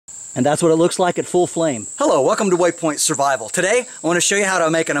And that's what it looks like at full flame. Hello, welcome to Waypoint Survival. Today, I want to show you how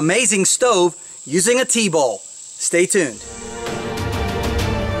to make an amazing stove using a T-ball. Stay tuned.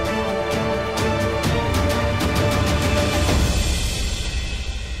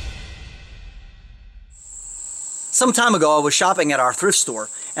 Some time ago, I was shopping at our thrift store,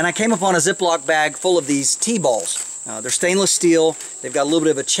 and I came upon a Ziploc bag full of these T-balls. They're stainless steel. They've got a little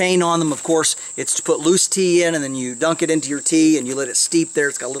bit of a chain on them. Of course, it's to put loose tea in, and then you dunk it into your tea, and you let it steep there.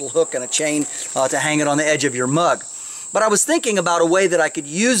 It's got a little hook and a chain to hang it on the edge of your mug. But I was thinking about a way that I could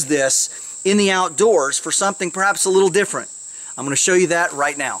use this in the outdoors for something perhaps a little different. I'm going to show you that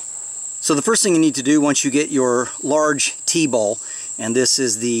right now. So the first thing you need to do once you get your large T-ball, and this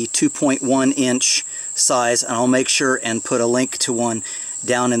is the 2.1 inch size, and I'll make sure and put a link to one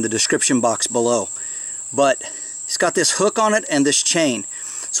down in the description box below. But it's got this hook on it and this chain.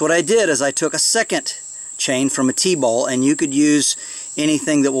 So what I did is I took a second chain from a T-ball, and you could use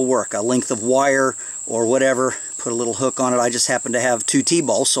anything that will work, a length of wire or whatever, put a little hook on it. I just happen to have two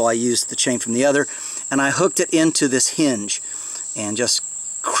T-balls, so I used the chain from the other, and I hooked it into this hinge and just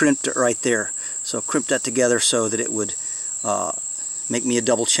crimped it right there. So crimped that together so that it would make me a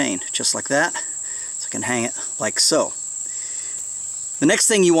double chain, just like that. So I can hang it like so. The next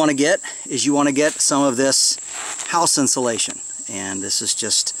thing you want to get is you want to get some of this house insulation, and this is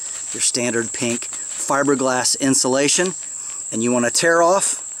just your standard pink fiberglass insulation, and you want to tear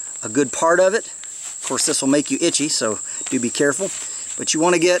off a good part of it. Of course, this will make you itchy, so do be careful, but you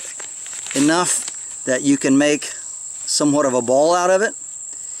want to get enough that you can make somewhat of a ball out of it.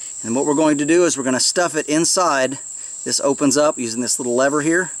 And what we're going to do is we're going to stuff it inside. This opens up using this little lever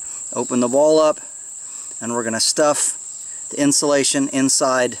here. Open the ball up, and we're going to stuff the insulation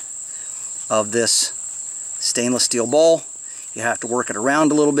inside of this stainless steel ball. You have to work it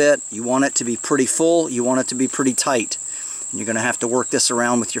around a little bit. You want it to be pretty full. You want it to be pretty tight. And you're going to have to work this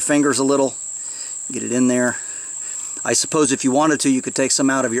around with your fingers a little. Get it in there. I suppose if you wanted to, you could take some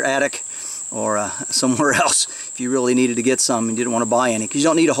out of your attic or somewhere else if you really needed to get some and you didn't want to buy any, because you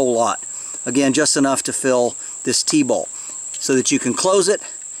don't need a whole lot. Again, just enough to fill this T-ball so that you can close it,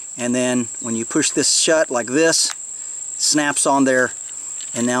 and then when you push this shut like this, it snaps on there,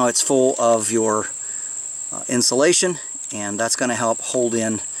 and now it's full of your insulation, and that's going to help hold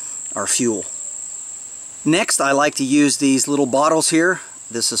in our fuel. Next, I like to use these little bottles here.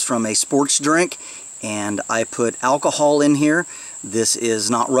 This is from a sports drink, and I put alcohol in here. This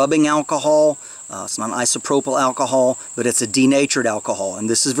is not rubbing alcohol, it's not an isopropyl alcohol, but it's a denatured alcohol. And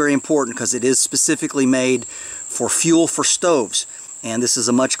this is very important because it is specifically made for fuel for stoves. And this is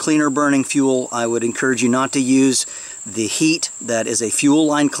a much cleaner burning fuel. I would encourage you not to use the heat that is a fuel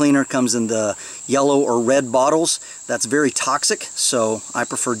line cleaner. It comes in the yellow or red bottles. That's very toxic, so I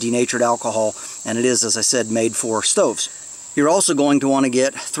prefer denatured alcohol, and it is, as I said, made for stoves. You're also going to want to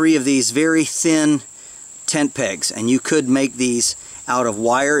get 3 of these very thin tent pegs, and you could make these out of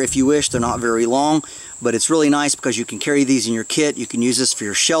wire if you wish. They're not very long, but it's really nice because you can carry these in your kit. You can use this for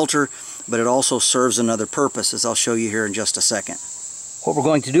your shelter, but it also serves another purpose, as I'll show you here in just a second. What we're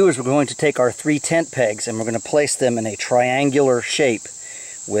going to do is we're going to take our 3 tent pegs and we're going to place them in a triangular shape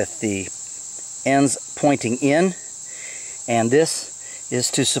with the ends pointing in, and this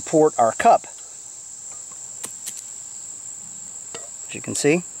is to support our cup. As you can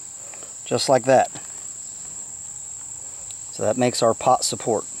see, just like that. So that makes our pot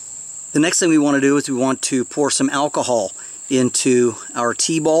support. The next thing we want to do is we want to pour some alcohol into our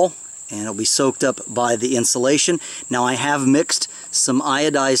T-ball, and it'll be soaked up by the insulation. Now I have mixed some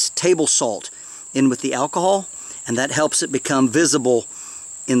iodized table salt in with the alcohol, and that helps it become visible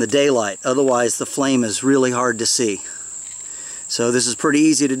in the daylight. Otherwise the flame is really hard to see. So this is pretty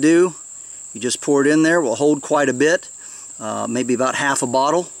easy to do. You just pour it in there. It will hold quite a bit, maybe about half a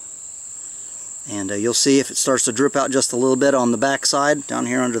bottle. And you'll see if it starts to drip out just a little bit on the back side, down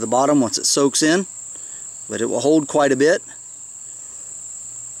here under the bottom, once it soaks in. But it will hold quite a bit.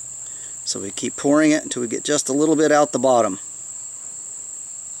 So we keep pouring it until we get just a little bit out the bottom,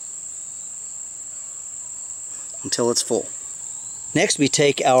 until it's full. Next, we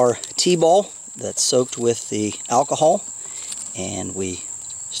take our T-ball that's soaked with the alcohol, and we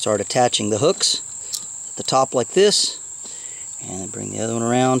start attaching the hooks at the top like this, and bring the other one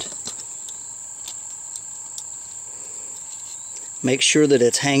around. Make sure that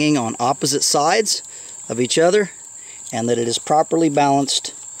it's hanging on opposite sides of each other and that it is properly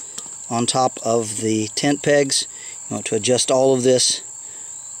balanced on top of the tent pegs. You want to adjust all of this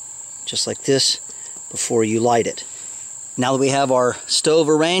just like this before you light it. Now that we have our stove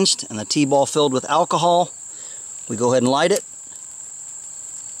arranged and the T-ball filled with alcohol, we go ahead and light it.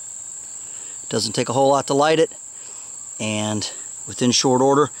 Doesn't take a whole lot to light it, and within short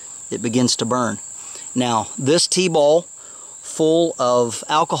order it begins to burn. Now, this T-ball full of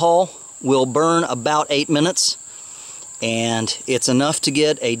alcohol will burn about 8 minutes, and it's enough to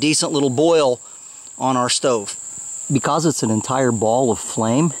get a decent little boil on our stove. Because it's an entire ball of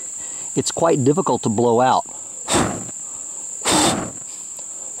flame, it's quite difficult to blow out.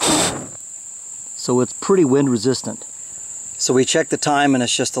 So it's pretty wind resistant. So we checked the time and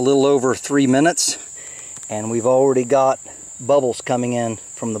it's just a little over 3 minutes, and we've already got bubbles coming in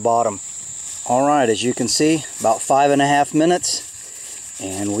from the bottom. Alright, as you can see, about 5.5 minutes,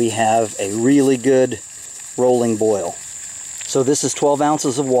 and we have a really good rolling boil. So this is 12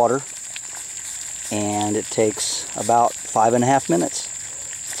 ounces of water, and it takes about 5.5 minutes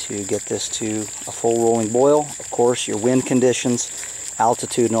to get this to a full rolling boil. Of course, your wind conditions,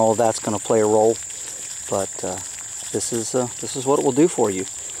 altitude, and all of that's going to play a role, but this is what it will do for you.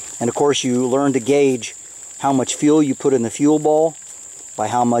 And of course, you learn to gauge how much fuel you put in the fuel ball by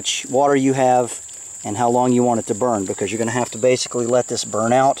how much water you have and how long you want it to burn, because you're going to have to basically let this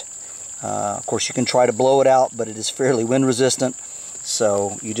burn out. Of course, you can try to blow it out, but it is fairly wind resistant,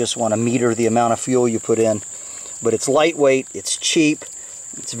 so you just want to meter the amount of fuel you put in. But it's lightweight, it's cheap,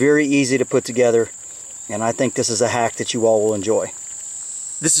 it's very easy to put together, and I think this is a hack that you all will enjoy.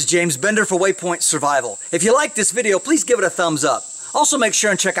 This is James Bender for Waypoint Survival. If you like this video, please give it a thumbs up. Also make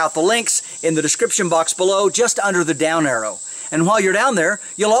sure and check out the links in the description box below, just under the down arrow. And while you're down there,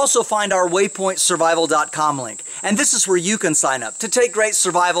 you'll also find our waypointsurvival.com link. And this is where you can sign up to take great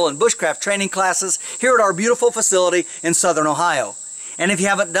survival and bushcraft training classes here at our beautiful facility in Southern Ohio. And if you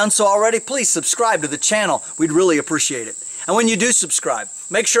haven't done so already, please subscribe to the channel. We'd really appreciate it. And when you do subscribe,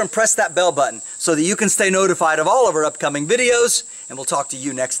 make sure and press that bell button so that you can stay notified of all of our upcoming videos, and we'll talk to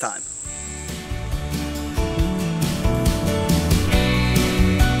you next time.